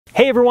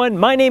Hey everyone,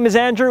 my name is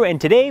Andrew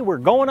and today we're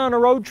going on a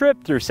road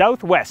trip through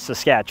southwest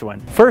Saskatchewan.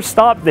 First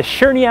stop, the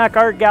Cherniack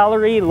Art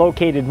Gallery,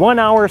 located 1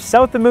 hour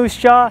south of Moose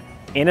Jaw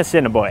in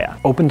Assiniboia.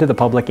 Opened to the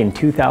public in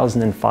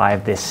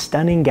 2005, this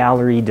stunning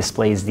gallery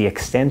displays the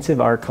extensive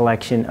art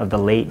collection of the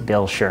late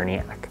Bill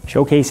Cherniack,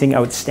 showcasing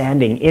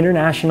outstanding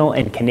international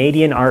and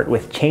Canadian art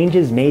with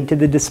changes made to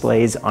the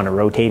displays on a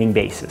rotating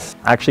basis.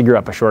 I actually grew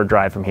up a short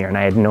drive from here and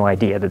I had no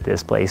idea that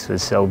this place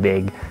was so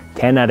big.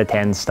 10 out of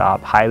 10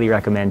 stop, highly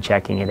recommend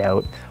checking it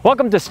out.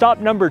 Welcome to stop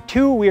number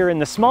 2. We are in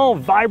the small,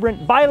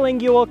 vibrant,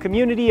 bilingual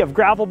community of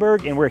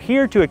Gravelbourg and we're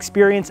here to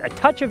experience a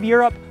touch of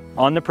Europe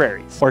on the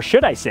prairies. Or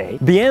should I say,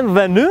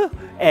 bienvenue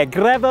à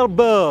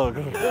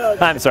Gravelbourg.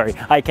 I'm sorry,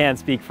 I can't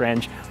speak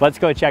French. Let's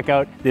go check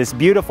out this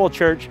beautiful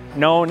church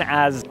known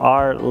as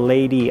Our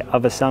Lady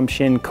of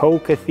Assumption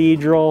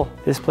Co-Cathedral.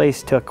 This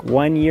place took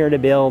 1 year to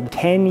build,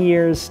 10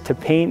 years to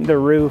paint the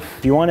roof.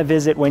 If you want to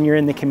visit when you're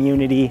in the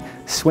community,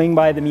 swing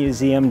by the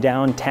museum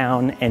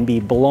downtown and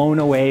be blown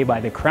away by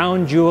the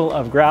crown jewel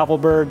of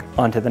Gravelbourg.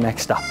 On to the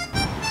next stop.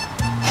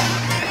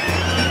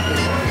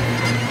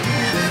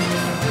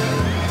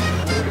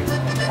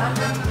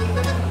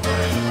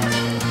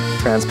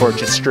 Transport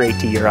you straight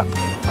to Europe.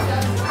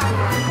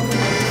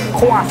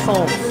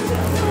 Croissant.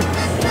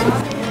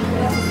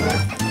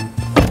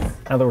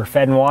 Now that we're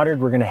fed and watered,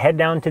 we're gonna head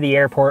down to the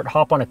airport,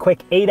 hop on a quick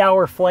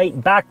 8-hour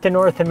flight back to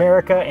North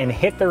America and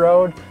hit the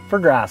road for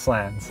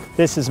Grasslands.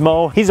 This is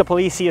Mo. He's a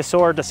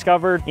plesiosaur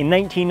discovered in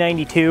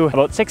 1992,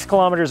 about 6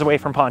 kilometers away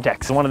from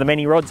Pontex. It's one of the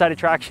many roadside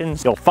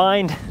attractions you'll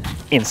find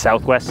in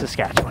southwest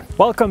Saskatchewan.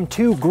 Welcome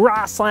to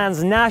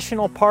Grasslands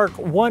National Park,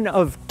 one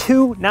of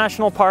 2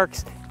 national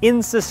parks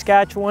in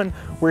Saskatchewan.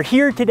 We're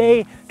here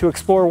today to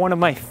explore one of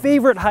my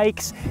favorite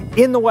hikes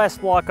in the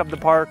west block of the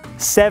park,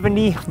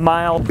 70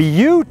 Mile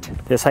Butte.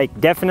 This hike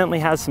definitely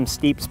has some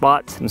steep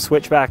spots, some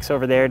switchbacks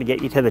over there to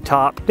get you to the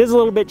top. It is a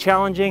little bit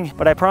challenging,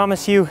 but I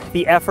promise you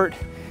the effort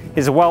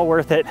is well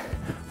worth it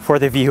for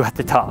the view at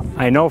the top.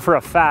 I know for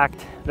a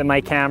fact that my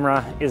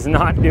camera is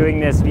not doing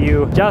this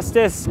view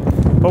justice,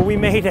 but we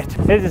made it.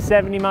 This is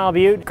 70 Mile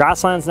Butte.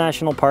 Grasslands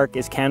National Park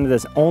is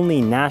Canada's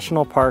only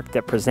national park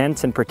that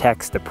presents and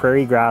protects the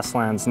prairie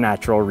grasslands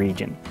natural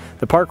region.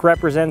 The park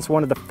represents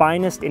one of the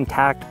finest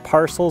intact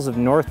parcels of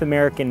North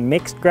American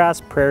mixed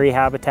grass prairie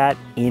habitat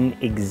in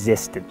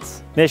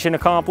existence. Mission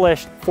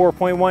accomplished,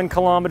 4.1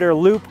 kilometer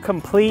loop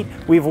complete.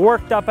 We've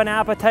worked up an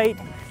appetite.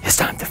 It's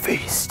time to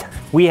feast.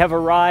 We have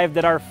arrived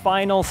at our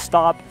final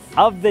stop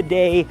of the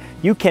day.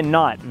 You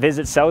cannot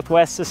visit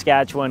southwest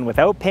Saskatchewan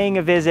without paying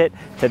a visit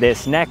to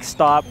this next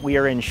stop. We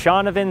are in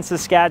Shaunavon,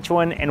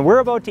 Saskatchewan, and we're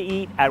about to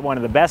eat at one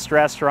of the best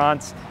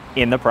restaurants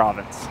in the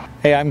province.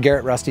 Hey, I'm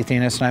Garrett Rusty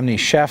Thenis, and I'm the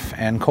chef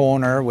and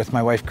co-owner with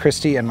my wife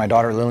Christy and my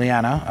daughter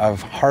Liliana of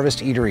Harvest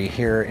Eatery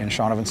here in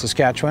Shaunavon,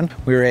 Saskatchewan.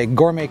 We're a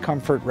gourmet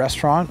comfort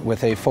restaurant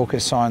with a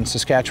focus on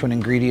Saskatchewan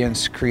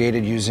ingredients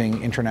created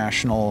using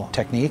international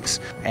techniques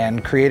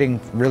and creating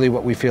really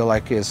what we feel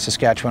like is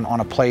Saskatchewan on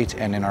a plate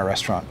and in our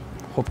restaurant.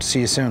 Hope to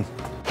see you soon.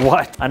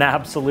 What an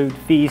absolute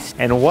feast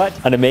and what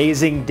an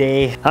amazing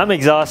day. I'm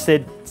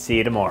exhausted. See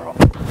you tomorrow.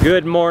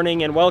 Good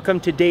morning and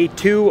welcome to day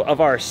 2 of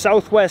our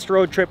Southwest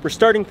road trip. We're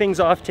starting things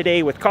off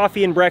today with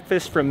coffee and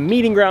breakfast from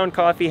Meeting Ground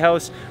Coffee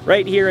House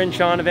right here in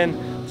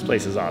Shaunavon. This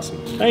place is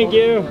awesome. Thank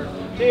you.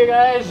 See you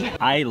guys.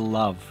 I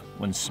love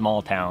when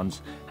small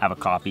towns have a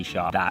coffee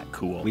shop that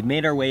cool. We've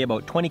made our way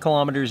about 20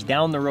 kilometers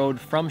down the road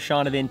from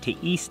Shaunavon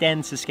to East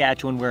End,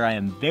 Saskatchewan, where I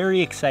am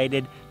very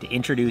excited to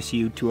introduce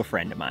you to a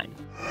friend of mine.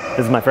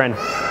 This is my friend.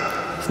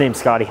 His name's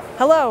Scotty.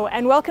 Hello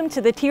and welcome to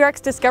the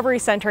T-Rex Discovery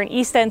Centre in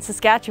East End,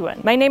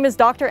 Saskatchewan. My name is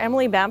Dr.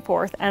 Emily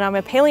Bamforth and I'm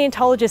a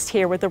paleontologist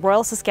here with the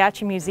Royal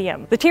Saskatchewan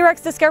Museum. The T-Rex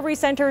Discovery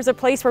Centre is a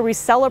place where we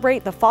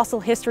celebrate the fossil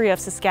history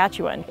of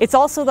Saskatchewan. It's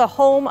also the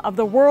home of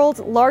the world's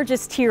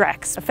largest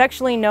T-Rex,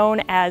 affectionately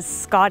known as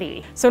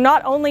Scotty. So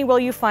not only will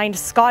you find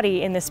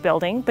Scotty in this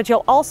building, but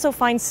you'll also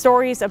find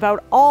stories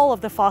about all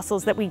of the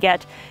fossils that we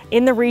get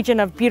in the region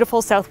of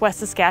beautiful southwest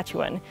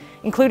Saskatchewan,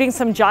 including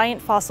some giant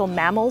fossil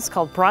mammals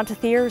called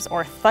brontotheres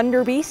or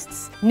thunder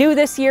beasts. New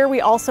this year,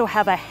 we also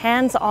have a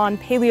hands-on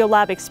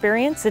paleolab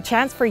experience, a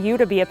chance for you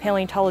to be a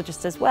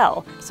paleontologist as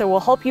well. So we'll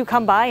hope you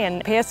come by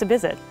and pay us a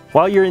visit.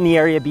 While you're in the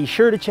area, be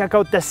sure to check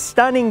out the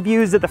stunning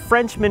views of the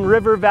Frenchman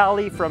River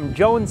Valley from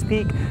Jones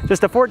Peak,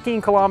 just a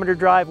 14-kilometer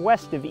drive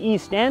west of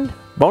East End.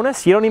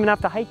 Bonus, you don't even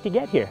have to hike to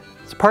get here.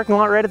 It's a parking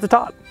lot right at the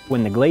top.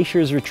 When the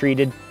glaciers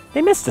retreated,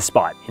 they missed a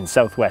spot in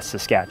southwest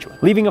Saskatchewan,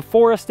 leaving a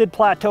forested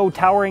plateau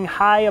towering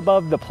high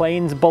above the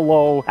plains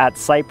below at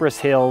Cypress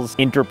Hills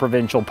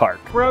Interprovincial Park.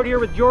 We're out here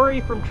with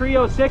Jory from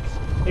Trio 6,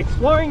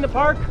 exploring the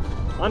park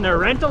on their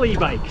rental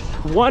e-bikes.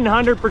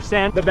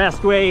 100% the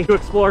best way to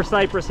explore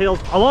Cypress Hills.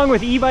 Along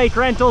with e-bike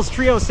rentals,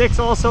 Trio 6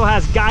 also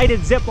has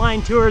guided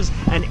zipline tours,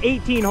 an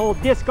 18-hole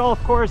disc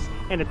golf course,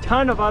 and a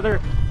ton of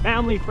other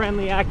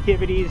family-friendly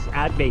activities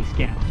at base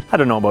camp. I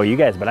don't know about you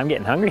guys, but I'm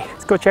getting hungry.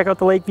 Let's go check out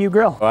the Lakeview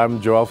Grill.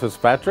 I'm Joel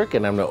Fitzpatrick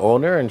and I'm the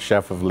owner and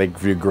chef of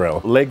Lakeview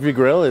Grill. Lakeview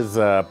Grill is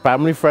a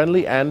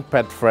family-friendly and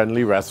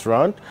pet-friendly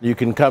restaurant. You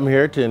can come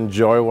here to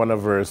enjoy one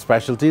of our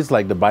specialties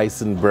like the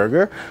bison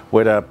burger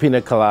with a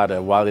pina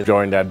colada while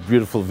enjoying that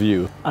beautiful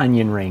view.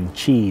 Onion ring,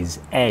 cheese,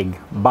 egg,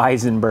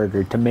 bison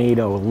burger,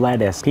 tomato,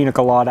 lettuce, pina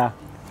colada,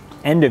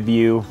 and a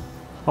view.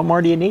 What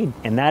more do you need?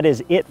 And that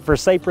is it for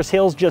Cypress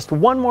Hills. Just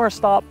one more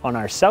stop on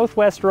our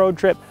southwest road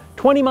trip,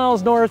 20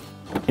 miles north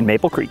in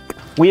Maple Creek.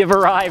 We have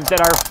arrived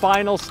at our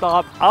final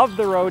stop of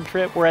the road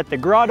trip. We're at the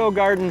Grotto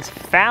Gardens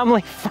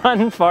Family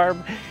Fun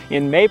Farm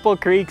in Maple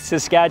Creek,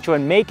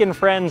 Saskatchewan, making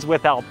friends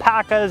with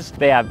alpacas.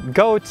 They have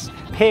goats,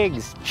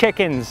 pigs,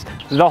 chickens.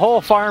 The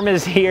whole farm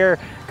is here.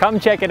 Come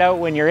check it out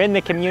when you're in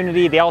the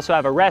community. They also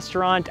have a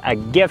restaurant, a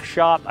gift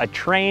shop, a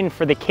train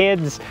for the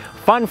kids,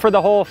 fun for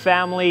the whole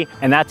family.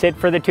 And that's it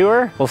for the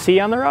tour. We'll see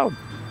you on the road.